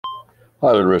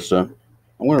Hi, Larissa.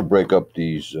 I'm going to break up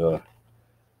these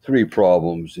three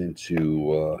problems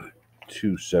into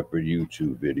two separate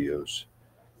YouTube videos.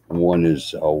 One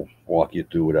is I'll walk you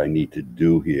through what I need to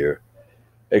do here,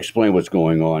 explain what's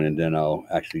going on, and then I'll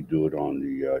actually do it on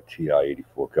the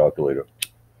TI-84 calculator.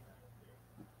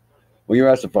 When you're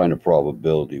asked to find a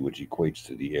probability, which equates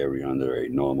to the area under a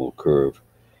normal curve,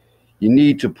 you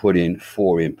need to put in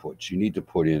four inputs. You need to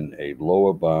put in a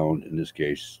lower bound, in this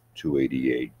case,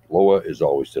 288. Lower is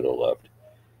always to the left.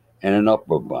 And an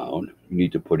upper bound, you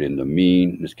need to put in the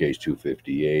mean, in this case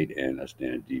 258, and a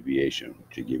standard deviation,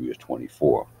 which will give you a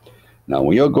 24. Now,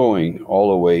 when you're going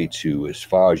all the way to as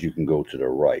far as you can go to the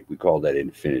right, we call that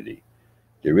infinity.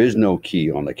 There is no key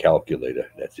on the calculator.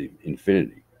 That's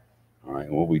infinity. All right,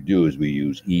 and what we do is we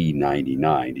use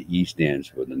E99. The E stands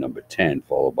for the number 10,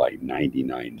 followed by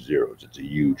 99 zeros. It's a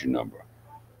huge number.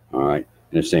 All right,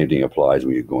 and the same thing applies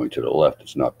when you're going to the left.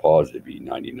 It's not positive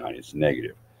E99, it's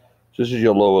negative. So this is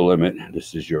your lower limit.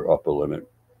 This is your upper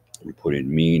limit. You put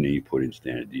in mean and you put in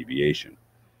standard deviation.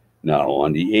 Now,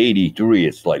 on the 83,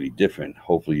 it's slightly different.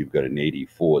 Hopefully, you've got an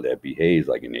 84 that behaves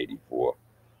like an 84.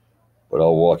 But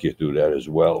I'll walk you through that as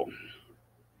well.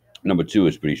 Number two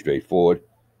is pretty straightforward.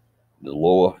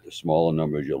 The smaller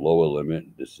number is your lower limit.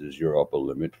 This is your upper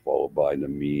limit, followed by the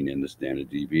mean and the standard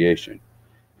deviation.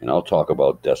 And I'll talk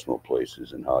about decimal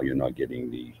places and how you're not getting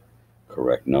the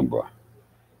correct number.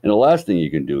 And the last thing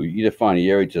you can do, you either find the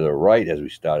area to the right, as we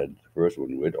started the first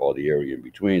one with, or the area in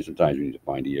between. Sometimes you need to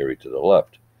find the area to the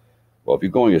left. Well, if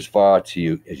you're going as far as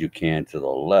you can to the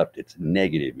left, it's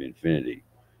negative infinity.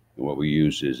 And what we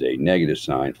use is a negative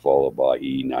sign followed by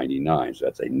E99. So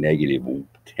that's a negative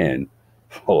 10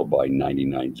 followed by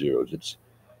 99 zeros. It's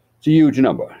a huge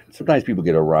number. Sometimes people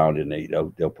get around and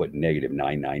they'll put negative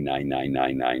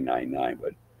 999999999.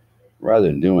 But rather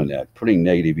than doing that, putting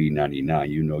negative E99,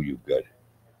 you know you've got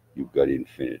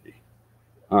infinity.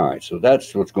 All right, so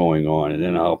that's what's going on, and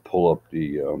then I'll pull up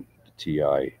the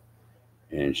TI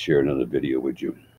and share another video with you.